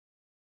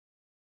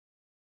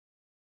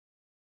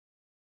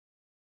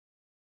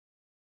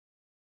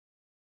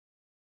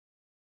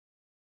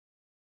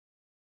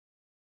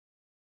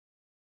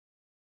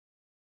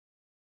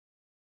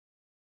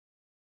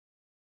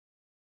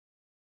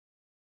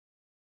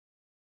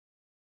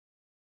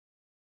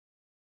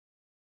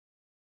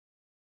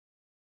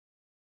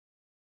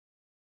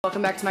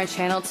Welcome back to my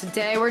channel.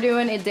 Today we're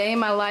doing a day in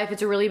my life.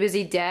 It's a really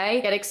busy day.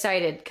 Get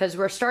excited because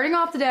we're starting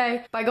off the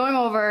day by going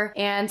over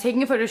and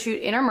taking a photo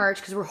shoot in our merch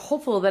because we're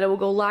hopeful that it will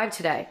go live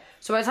today.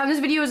 So by the time this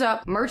video is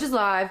up, merch is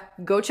live.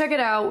 Go check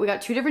it out. We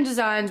got 2 different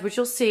designs, which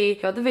you'll see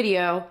throughout the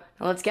video.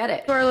 Now let's get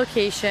it. Our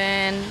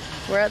location,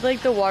 we're at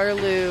like the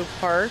Waterloo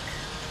Park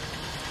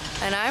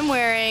and I'm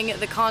wearing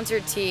the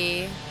concert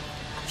tee.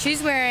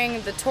 She's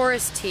wearing the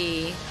tourist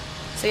tee.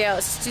 So yeah,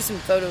 let's just do some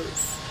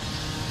photos.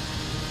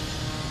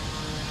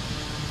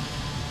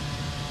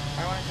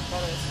 I want to take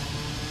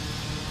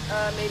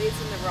photos. Maybe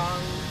it's in the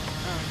wrong.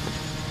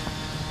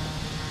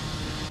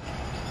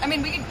 I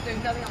mean,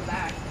 there's nothing on the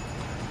back.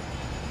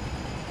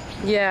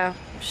 Yeah,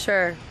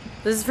 sure.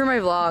 This is for my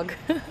vlog.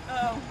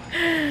 Oh.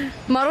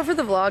 Model for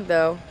the vlog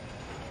though.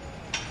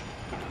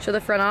 Show the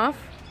front off.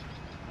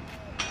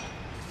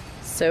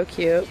 So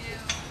cute.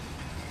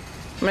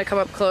 I'm gonna come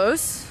up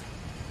close.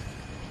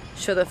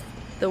 Show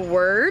the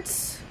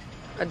words.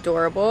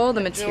 Adorable.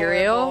 The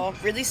material.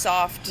 Really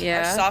soft.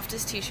 Yeah. Our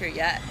softest t-shirt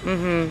yet.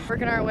 Mm-hmm.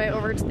 Working our way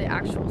over to the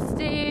actual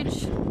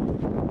stage.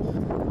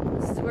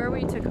 This is where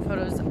we took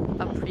photos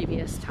a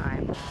previous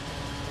time.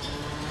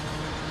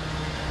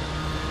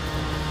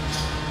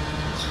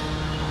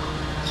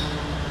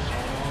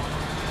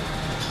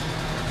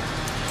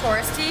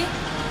 Touristy.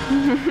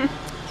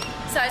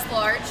 Size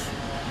large.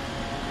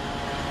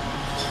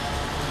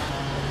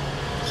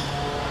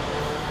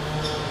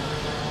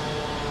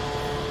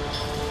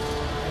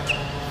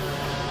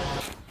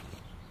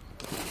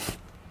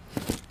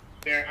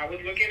 I was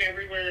looking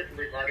everywhere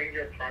regarding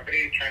your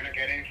property, trying to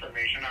get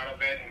information out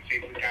of it and see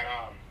if we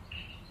got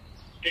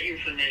the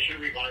information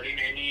regarding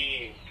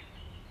any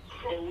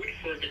code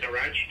for the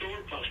garage door,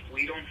 but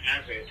we don't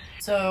have it.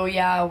 So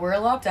yeah, we're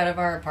locked out of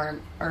our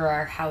apartment or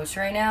our house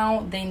right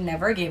now. They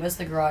never gave us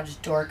the garage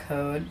door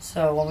code.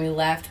 So when we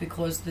left, we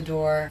closed the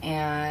door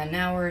and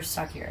now we're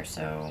stuck here.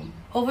 So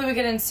hopefully we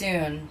get in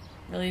soon.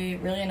 Really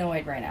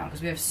annoyed right now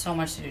because we have so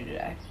much to do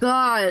today.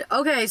 God,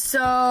 okay,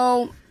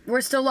 so we're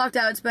still locked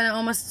out. It's been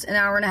almost an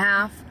hour and a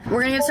half.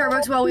 We're gonna get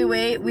Starbucks while we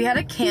wait. We had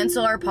to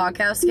cancel our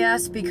podcast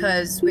guest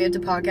because we had to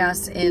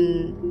podcast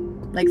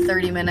in like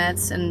 30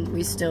 minutes and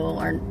we still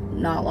are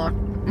not locked,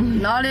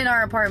 not in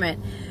our apartment.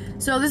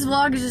 So this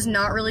vlog is just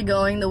not really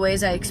going the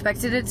ways I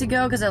expected it to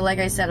go because like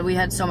I said, we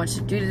had so much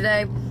to do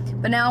today.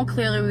 But now,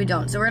 clearly we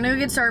don't. So we're gonna go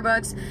get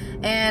Starbucks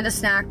and a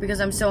snack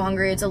because I'm so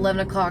hungry. It's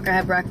 11 o'clock. I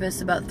had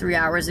breakfast about 3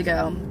 hours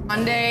ago.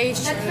 Monday,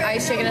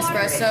 ice shaken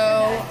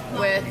espresso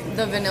with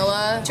the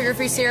vanilla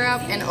sugar-free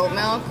syrup and oat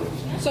milk.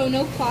 So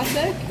no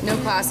classic? No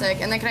classic.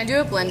 And then can I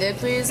do it blended,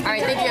 please? All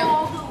right, thank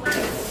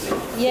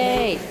you.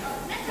 Yay.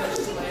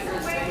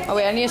 Oh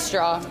wait, I need a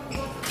straw.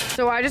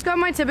 So I just got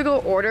my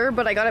typical order,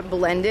 but I got it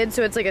blended,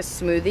 so it's like a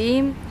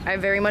smoothie. I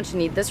very much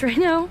need this right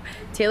now.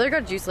 Taylor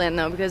got Juiceland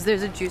though, because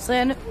there's a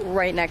Juiceland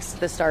right next to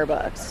the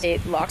Starbucks. A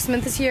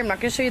locksmith is here. I'm not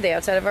gonna show you the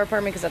outside of our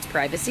apartment because that's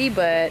privacy,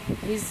 but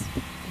he's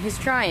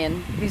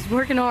trying. He's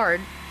working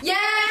hard. Yay!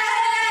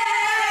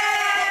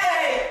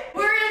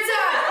 We're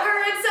inside!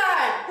 We're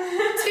inside!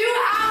 2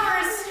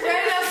 hours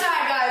straight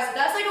outside, guys.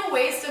 That's like a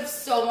waste of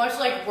so much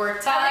like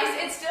work time. At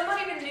least it's still not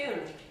even noon.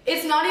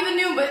 It's not even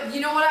noon, but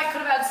you know what? I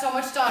could have had so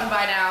much done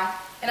by now,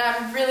 and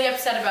I'm really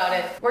upset about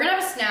it. We're gonna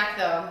have a snack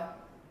though.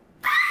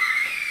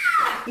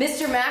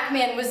 Mr.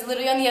 Macman was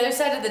literally on the other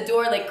side of the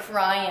door, like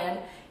crying.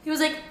 He was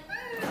like,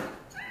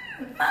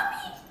 Mommy,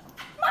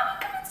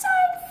 come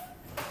inside.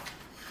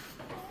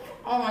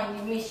 Oh, I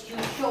missed you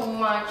so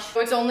much. So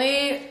it's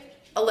only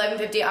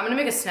 11:50. I'm gonna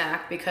make a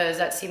snack because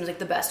that seems like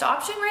the best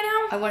option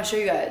right now. I wanna show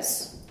you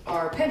guys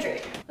our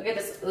pantry. Look at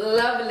this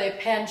lovely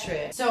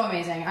pantry. So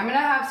amazing. I'm gonna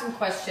have some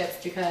Quest chips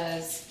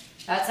because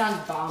that sounds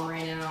bomb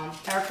right now.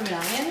 Sour cream and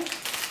onion.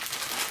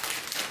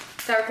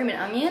 Sour cream and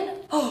onion.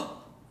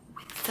 Oh,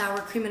 with sour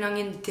cream and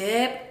onion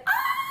dip.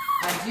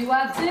 I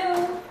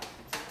do.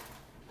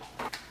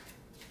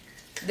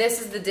 This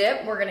is the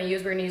dip we're gonna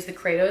use. We're gonna use the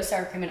Kratos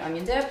sour cream and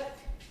onion dip.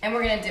 And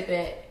we're gonna dip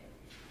it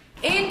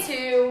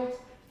into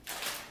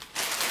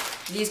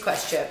these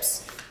Quest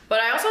chips. But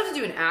I also have to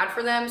do an ad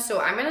for them, so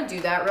I'm gonna do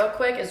that real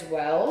quick as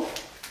well.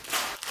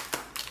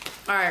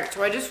 All right,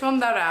 so I just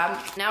filmed that ad.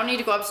 Now I need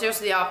to go upstairs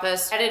to the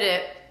office, edit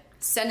it,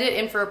 send it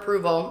in for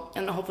approval,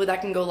 and hopefully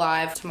that can go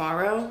live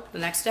tomorrow, the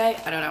next day.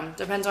 I don't know,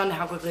 depends on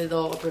how quickly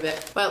they'll approve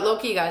it. But low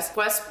key, guys,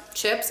 Quest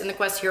chips and the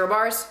Quest Hero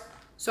Bars,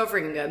 so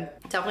freaking good.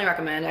 Definitely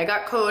recommend. I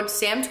got code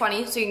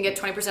SAM20, so you can get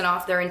 20%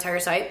 off their entire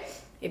site.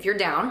 If you're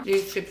down,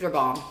 these chips are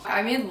bomb.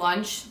 I made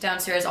lunch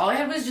downstairs. All I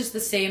had was just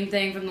the same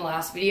thing from the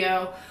last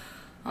video.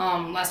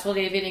 Last full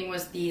day of eating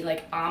was the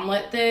like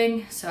omelet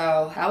thing,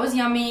 so that was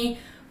yummy.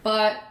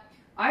 But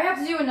I have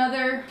to do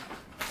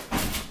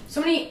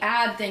so many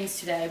ad things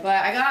today.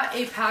 But I got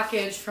a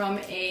package from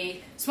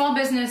a small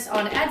business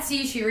on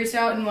Etsy. She reached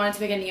out and wanted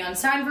to make a neon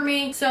sign for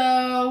me,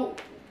 so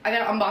I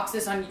gotta unbox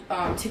this on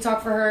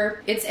TikTok for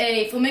her. It's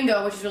a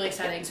flamingo, which is really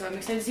exciting, so I'm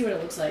excited to see what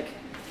it looks like.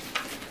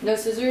 No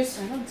scissors?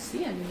 I don't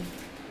see any.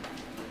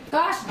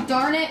 Gosh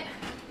darn it.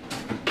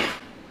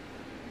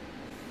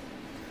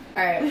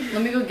 Alright,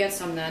 let me go get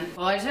some then.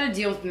 Well, I just had to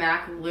deal with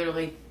Mac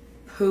literally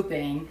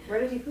pooping. Where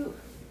did he poop?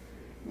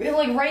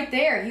 Like right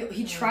there.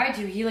 He tried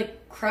to. He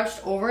like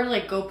crouched over to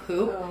like go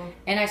poop. Oh.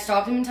 And I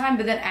stopped him in time,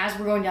 but then as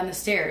we're going down the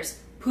stairs,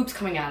 poop's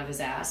coming out of his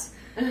ass.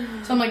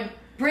 So I'm like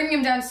bringing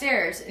him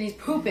downstairs and he's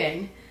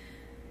pooping.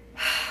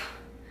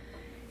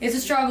 It's a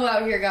struggle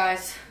out here,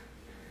 guys.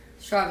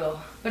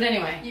 Struggle. But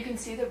anyway. You can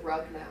see the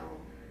rug now.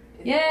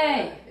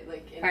 Yay!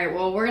 Like, Alright,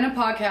 well, we're gonna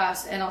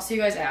podcast and I'll see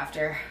you guys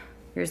after.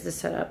 Here's the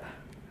setup.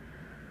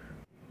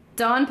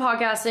 Done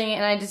podcasting,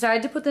 and I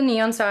decided to put the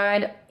neon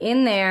side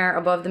in there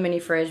above the mini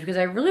fridge because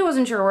I really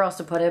wasn't sure where else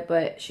to put it,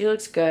 but she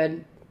looks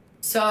good.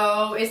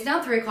 So, it's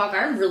now 3 o'clock.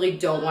 I really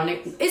don't want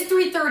to... It's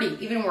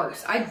 3:30, even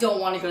worse. I don't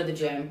want to go to the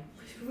gym.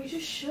 We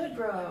just should,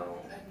 bro.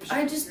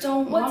 I just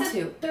don't want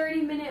to.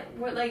 30-minute,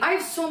 like... I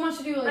have so much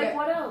to do. Like,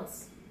 what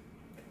else?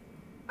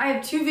 I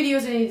have 2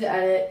 videos I need to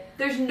edit.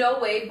 There's no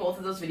way both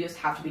of those videos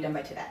have to be done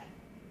by today.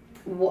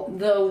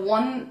 The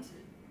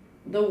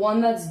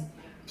one that's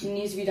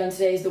needs to be done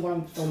today is the one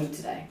I'm filming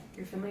today.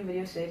 You're filming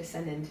videos today to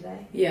send in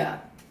today? Yeah.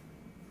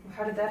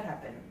 How did that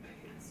happen?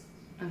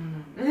 I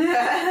don't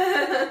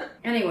know.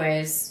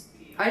 Anyways,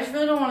 I just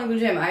really don't want to go to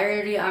the gym.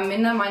 I'm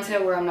in that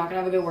mindset where I'm not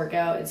gonna have a good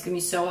workout. It's gonna be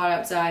so hot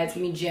outside. It's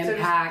gonna be jam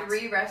packed. So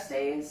 3 rest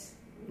days?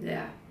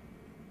 Yeah.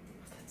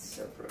 That's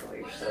so brutal.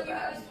 You're so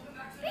bad.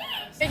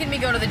 Making me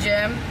go to the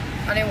gym.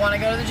 I didn't want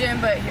to go to the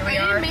gym, but here we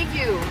are. I didn't make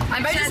you. I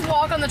might just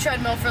walk on the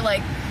treadmill for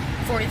like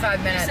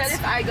 45 minutes. You said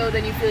if I go,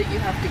 then you feel like you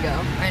have to go.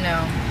 I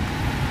know.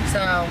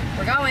 So,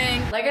 we're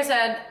going. Like I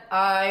said,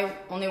 I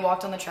only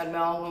walked on the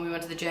treadmill when we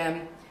went to the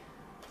gym.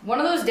 One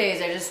of those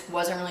days, I just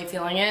wasn't really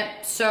feeling it.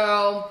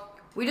 So,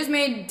 we just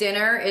made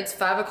dinner. It's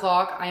 5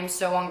 o'clock. I'm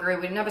so hungry.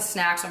 We didn't have a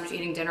snack, so I'm just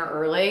eating dinner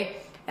early.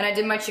 And I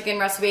did my chicken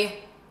recipe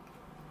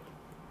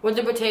with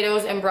the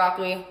potatoes and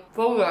broccoli.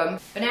 So good.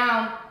 But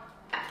now,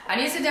 I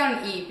need to sit down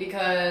and eat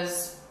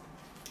because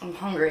I'm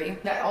hungry.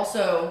 I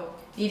also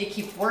need to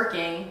keep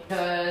working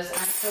because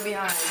I'm so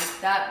behind.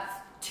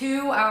 That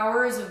 2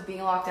 hours of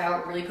being locked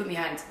out really put me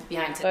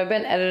behind. So I've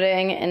been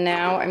editing and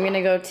now I'm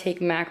gonna go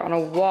take Mac on a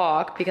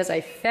walk because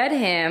I fed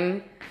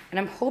him and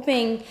I'm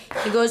hoping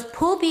he goes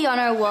poopy on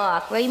our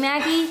walk. Right,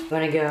 Maggie?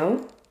 Wanna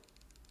go?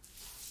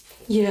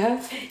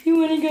 Yeah, you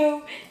wanna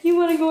go? You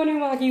wanna go on a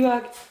walkie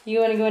walk? You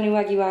wanna go on a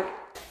walkie walk?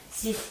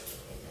 Sit.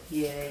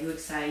 Yeah, you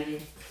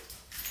excited?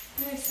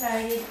 You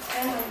excited?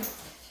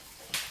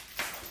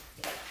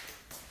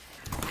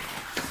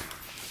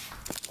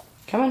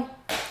 Come on.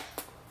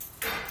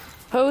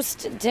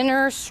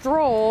 Post-dinner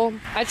stroll.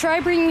 I try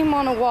bringing him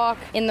on a walk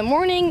in the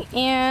morning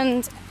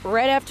and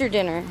right after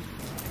dinner.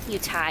 You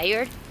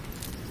tired?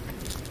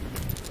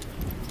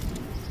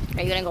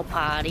 Are you gonna go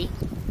potty?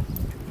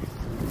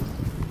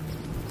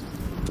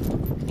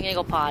 You gonna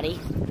go potty?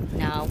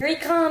 No. Here he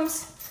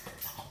comes.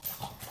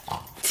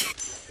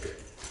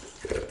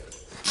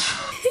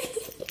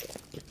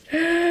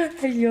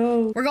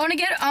 Yo. We're going to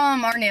get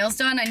our nails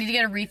done. I need to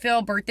get a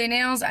refill birthday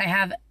nails. I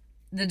have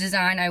the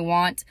design I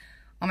want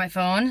on my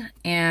phone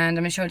and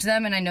I'm gonna show it to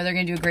them and I know they're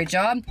gonna do a great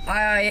job.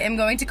 I am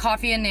going to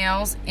Coffee and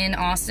Nails in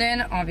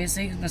Austin,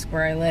 obviously that's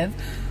where I live,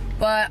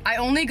 but I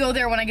only go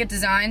there when I get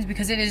designs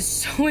because it is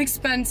so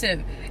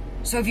expensive.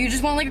 So if you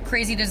just want like a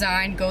crazy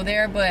design, go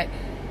there, but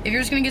if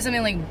you're just gonna get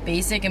something like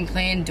basic and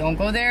plain, don't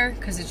go there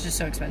because it's just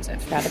so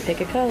expensive. Gotta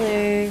pick a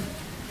color.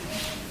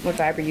 What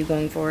vibe are you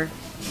going for?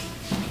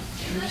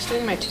 I'm just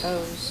doing my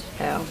toes.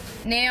 Oh.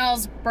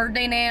 Nails,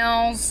 birthday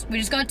nails. We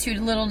just got 2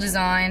 little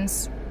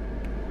designs.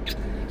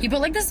 He put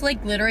like this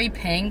like glittery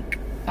pink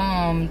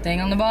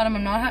thing on the bottom.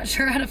 I'm not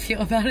sure how to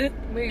feel about it.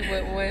 Wait,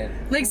 what?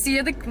 Like, see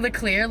the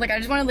clear? Like, I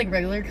just wanted like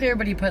regular clear,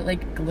 but he put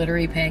like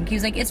glittery pink. He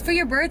was like, it's for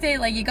your birthday,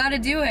 like you gotta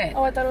do it.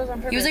 Oh, I thought it was on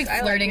purpose. He was like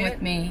flirting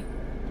with me.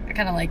 I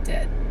kind of liked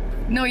it.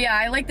 No, yeah,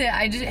 I liked it.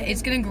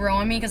 It's gonna grow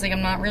on me because like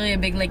I'm not really a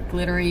big like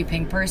glittery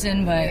pink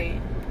person, but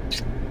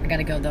I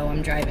gotta go though,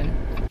 I'm driving.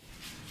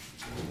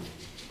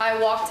 I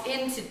walked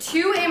into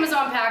 2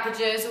 Amazon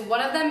packages,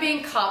 one of them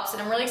being cups,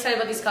 and I'm really excited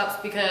about these cups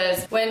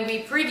because when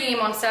we pregame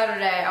on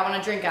Saturday, I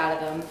want to drink out of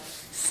them.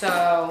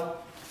 So,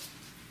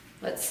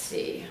 let's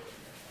see.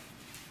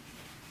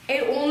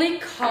 It only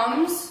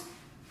comes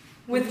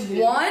with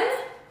 1?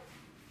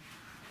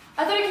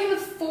 I thought it came with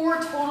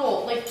 4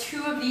 total, like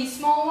 2 of these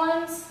small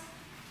ones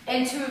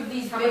and 2 of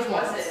these big ones. How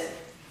much was it?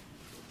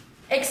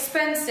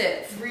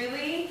 Expensive.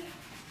 Really?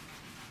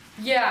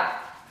 Yeah.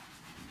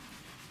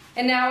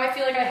 And now I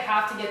feel like I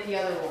have to get the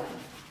other one.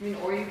 I mean,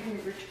 or you can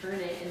return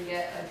it and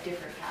get a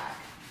different pack.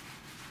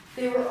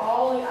 They were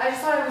all, like, I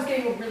just thought I was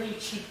getting a really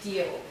cheap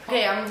deal.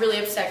 Okay, I'm really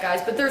upset, guys,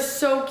 but they're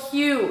so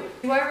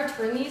cute. Do I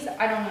return these?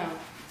 I don't know.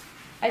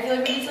 I feel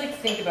like we need to, like,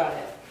 think about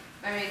it.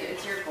 I mean,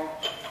 it's your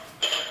fault.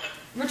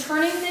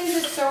 Returning things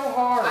is so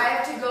hard. I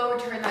have to go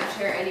return that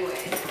chair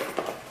anyway.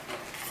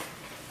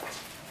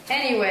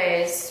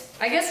 Anyways,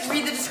 I guess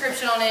read the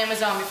description on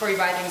Amazon before you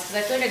buy things, because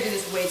I feel like I do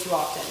this way too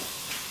often.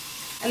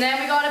 And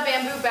then we got a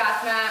bamboo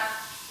bath mat.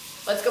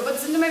 Let's go put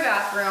this into my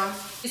bathroom.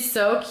 It's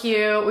so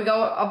cute. We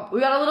got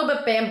a little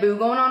bit bamboo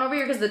going on over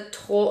here because the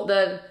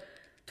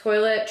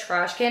toilet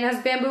trash can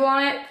has bamboo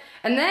on it.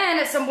 And then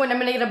at some point I'm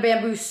gonna get a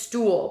bamboo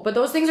stool, but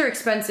those things are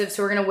expensive,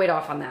 so we're gonna wait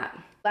off on that.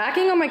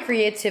 Lacking on my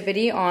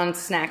creativity on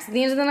snacks at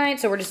the end of the night,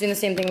 so we're just doing the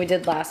same thing we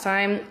did last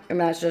time, and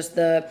that's just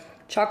the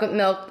chocolate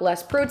milk,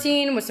 less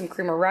protein with some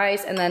cream of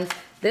rice, and then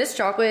this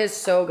chocolate is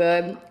so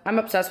good. I'm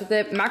obsessed with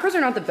it. Macros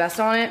are not the best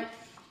on it,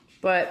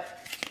 but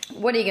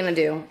what are you gonna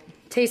do?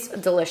 Tastes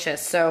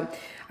delicious. So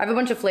I have a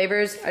bunch of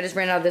flavors. I just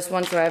ran out of this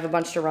one, so I have a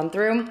bunch to run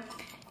through.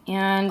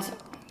 And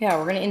yeah,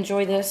 we're gonna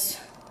enjoy this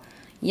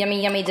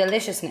yummy, yummy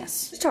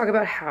deliciousness. Let's talk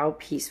about how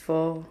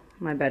peaceful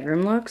my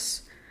bedroom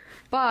looks.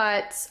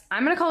 But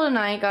I'm gonna call it a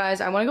night,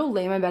 guys. I wanna go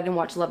lay in my bed and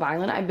watch Love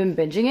Island. I've been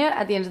binging it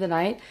at the end of the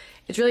night.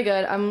 It's really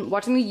good. I'm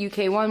watching the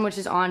UK one, which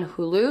is on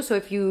Hulu. So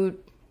if you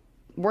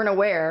weren't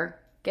aware,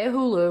 get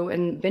Hulu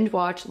and binge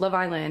watch Love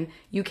Island,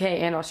 UK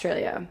and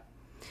Australia.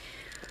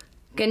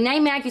 Good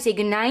night, Mac. You say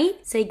good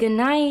night? Say good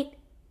night.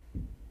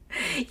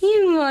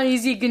 You want to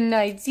say good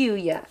night, do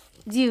ya?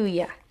 Do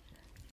ya?